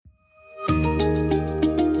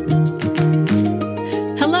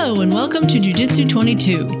Hello and welcome to Jiu-Jitsu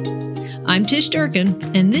 22. I'm Tish Durkin,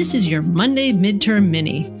 and this is your Monday Midterm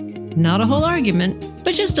Mini. Not a whole argument,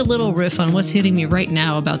 but just a little riff on what's hitting me right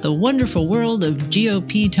now about the wonderful world of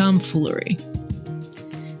GOP tomfoolery.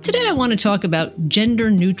 Today I want to talk about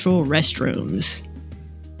gender-neutral restrooms.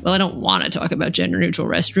 Well, I don't want to talk about gender-neutral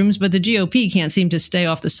restrooms, but the GOP can't seem to stay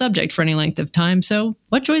off the subject for any length of time, so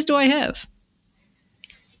what choice do I have?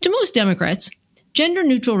 To most Democrats,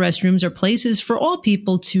 gender-neutral restrooms are places for all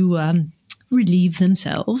people to relieve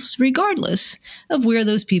themselves, regardless of where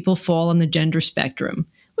those people fall on the gender spectrum,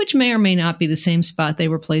 which may or may not be the same spot they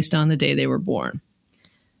were placed on the day they were born.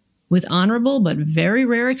 With honorable but very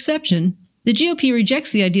rare exception, the GOP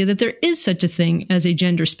rejects the idea that there is such a thing as a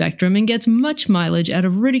gender spectrum and gets much mileage out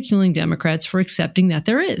of ridiculing Democrats for accepting that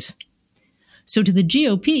there is. So to the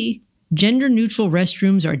GOP, gender-neutral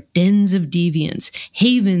restrooms are dens of deviance,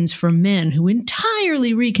 havens for men who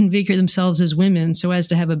entirely reconfigure themselves as women so as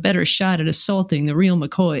to have a better shot at assaulting the real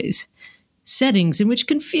McCoys. Settings in which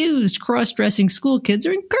confused, cross-dressing school kids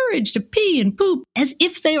are encouraged to pee and poop as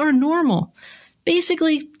if they are normal.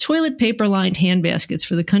 Basically, toilet paper-lined handbaskets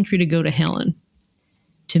for the country to go to hell in.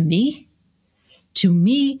 To me,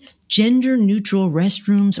 gender-neutral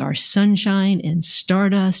restrooms are sunshine and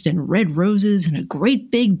stardust and red roses and a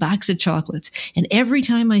great big box of chocolates. And every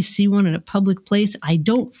time I see one in a public place, I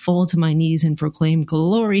don't fall to my knees and proclaim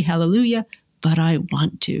glory, hallelujah, but I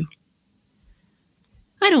want to.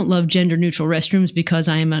 I don't love gender-neutral restrooms because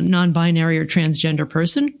I am a non-binary or transgender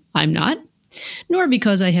person. I'm not. Nor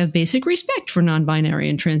because I have basic respect for non-binary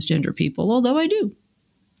and transgender people, although I do.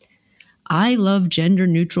 I love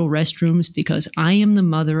gender-neutral restrooms because I am the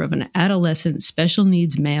mother of an adolescent special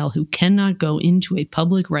needs male who cannot go into a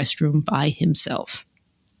public restroom by himself.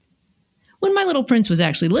 When my little prince was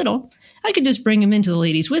actually little, I could just bring him into the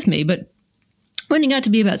ladies with me, but when he got to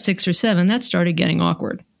be about 6 or 7, that started getting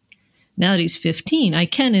awkward. Now that he's 15, I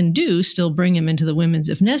can and do still bring him into the women's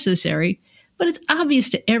if necessary, but it's obvious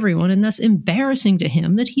to everyone and thus embarrassing to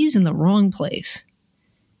him that he's in the wrong place.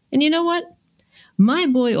 And you know what? My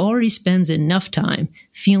boy already spends enough time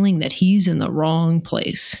feeling that he's in the wrong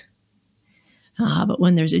place. But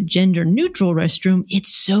when there's a gender-neutral restroom,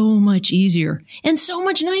 it's so much easier and so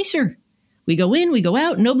much nicer. We go in, we go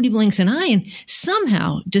out, nobody blinks an eye, and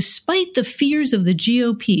somehow, despite the fears of the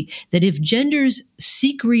GOP that if genders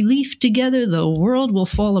seek relief together, the world will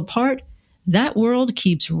fall apart, that world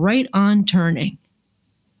keeps right on turning.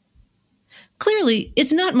 Clearly,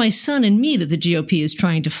 it's not my son and me that the GOP is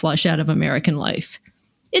trying to flush out of American life.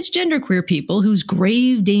 It's genderqueer people whose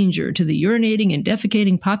grave danger to the urinating and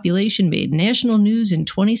defecating population made national news in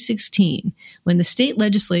 2016 when the state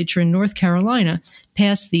legislature in North Carolina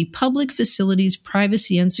passed the Public Facilities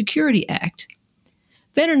Privacy and Security Act.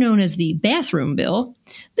 Better known as the Bathroom Bill,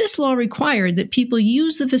 this law required that people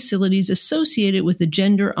use the facilities associated with the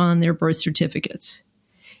gender on their birth certificates.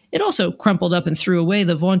 It also crumpled up and threw away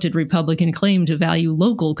the vaunted Republican claim to value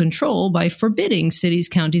local control by forbidding cities,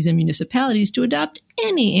 counties, and municipalities to adopt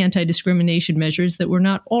any anti-discrimination measures that were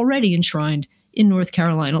not already enshrined in North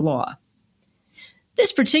Carolina law.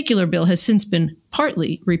 This particular bill has since been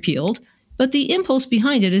partly repealed, but the impulse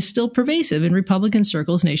behind it is still pervasive in Republican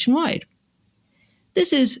circles nationwide.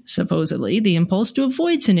 This is, supposedly, the impulse to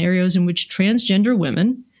avoid scenarios in which transgender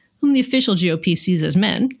women, whom the official GOP sees as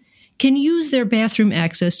men, can use their bathroom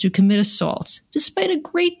access to commit assaults, despite a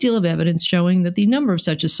great deal of evidence showing that the number of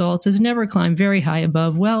such assaults has never climbed very high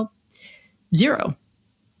above, well, 0.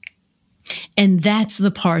 And that's the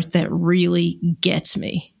part that really gets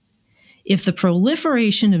me. If the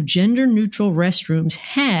proliferation of gender-neutral restrooms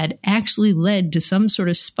had actually led to some sort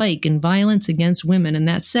of spike in violence against women in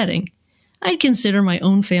that setting, I'd consider my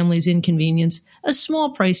own family's inconvenience a small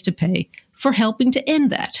price to pay for helping to end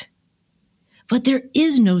that. But there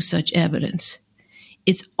is no such evidence.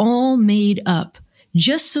 It's all made up,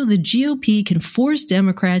 just so the GOP can force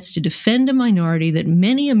Democrats to defend a minority that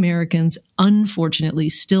many Americans, unfortunately,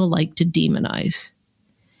 still like to demonize.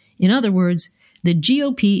 In other words, the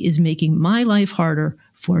GOP is making my life harder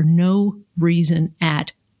for no reason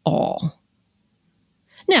at all.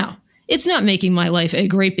 Now, it's not making my life a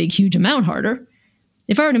great big huge amount harder.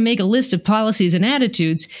 If I were to make a list of policies and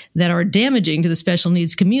attitudes that are damaging to the special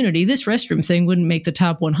needs community, this restroom thing wouldn't make the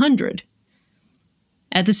top 100.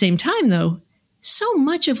 At the same time, though, so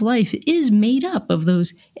much of life is made up of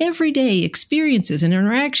those everyday experiences and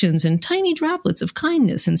interactions and tiny droplets of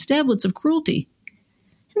kindness and stablets of cruelty.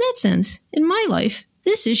 In that sense, in my life,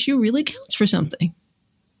 this issue really counts for something.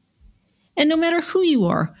 And no matter who you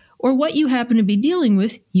are or what you happen to be dealing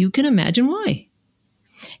with, you can imagine why.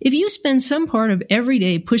 If you spend some part of every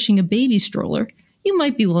day pushing a baby stroller, You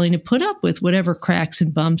might be willing to put up with whatever cracks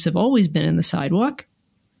and bumps have always been in the sidewalk.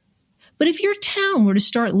 But if your town were to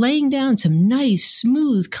start laying down some nice,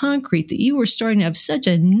 smooth concrete that you were starting to have such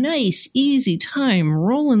a nice, easy time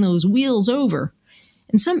rolling those wheels over,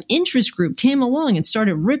 and some interest group came along and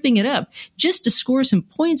started ripping it up just to score some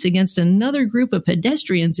points against another group of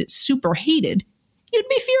pedestrians it super hated, you'd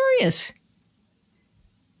be furious.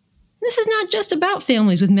 This is not just about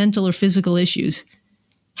families with mental or physical issues.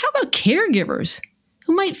 How about caregivers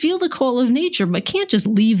who might feel the call of nature but can't just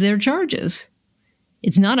leave their charges?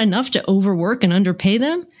 It's not enough to overwork and underpay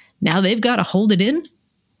them. Now they've got to hold it in.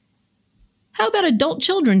 How about adult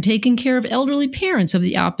children taking care of elderly parents of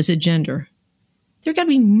the opposite gender? There got to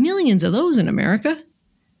be millions of those in America.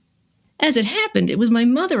 As it happened, it was my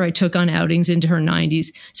mother I took on outings into her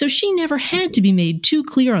 90s, so she never had to be made too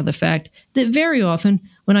clear on the fact that very often,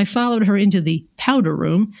 when I followed her into the powder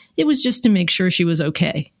room, it was just to make sure she was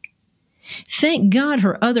okay. Thank God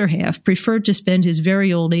her other half preferred to spend his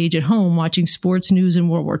very old age at home watching sports news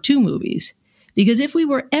and World War II movies. Because if we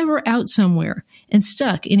were ever out somewhere and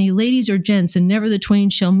stuck in a ladies or gents and never the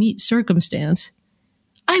twain shall meet circumstance,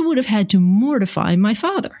 I would have had to mortify my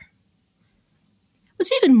father.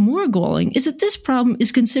 What's even more galling is that this problem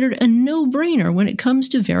is considered a no-brainer when it comes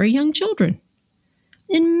to very young children.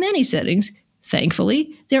 In many settings,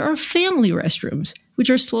 thankfully, there are family restrooms, which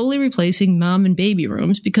are slowly replacing mom and baby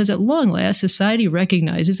rooms because at long last, society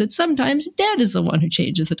recognizes that sometimes dad is the one who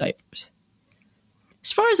changes the diapers.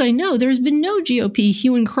 As far as I know, there has been no GOP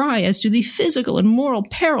hue and cry as to the physical and moral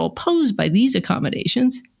peril posed by these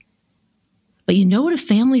accommodations. But you know what a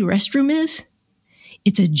family restroom is?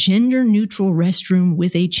 It's a gender-neutral restroom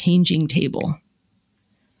with a changing table.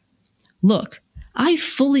 Look, I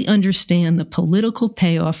fully understand the political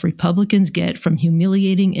payoff Republicans get from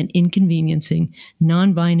humiliating and inconveniencing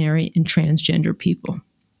non-binary and transgender people.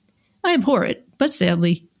 I abhor it, but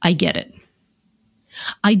sadly, I get it.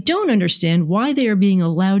 I don't understand why they are being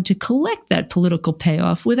allowed to collect that political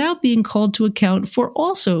payoff without being called to account for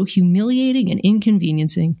also humiliating and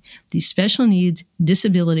inconveniencing the special needs,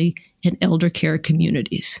 disability, and elder care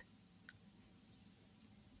communities.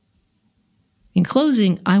 In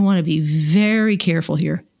closing, I want to be very careful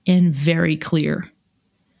here and very clear.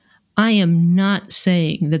 I am not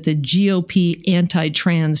saying that the GOP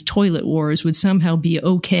anti-trans toilet wars would somehow be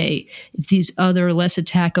okay if these other less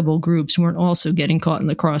attackable groups weren't also getting caught in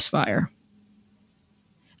the crossfire.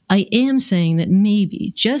 I am saying that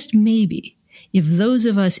maybe, just maybe, if those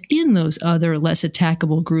of us in those other less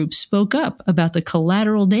attackable groups spoke up about the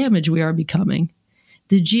collateral damage we are becoming,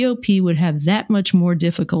 the GOP would have that much more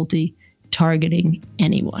difficulty targeting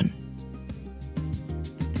anyone.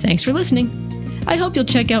 Thanks for listening. I hope you'll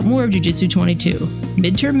check out more of Jiu-Jitsu 22.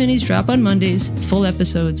 Midterm minis drop on Mondays, full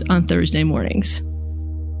episodes on Thursday mornings.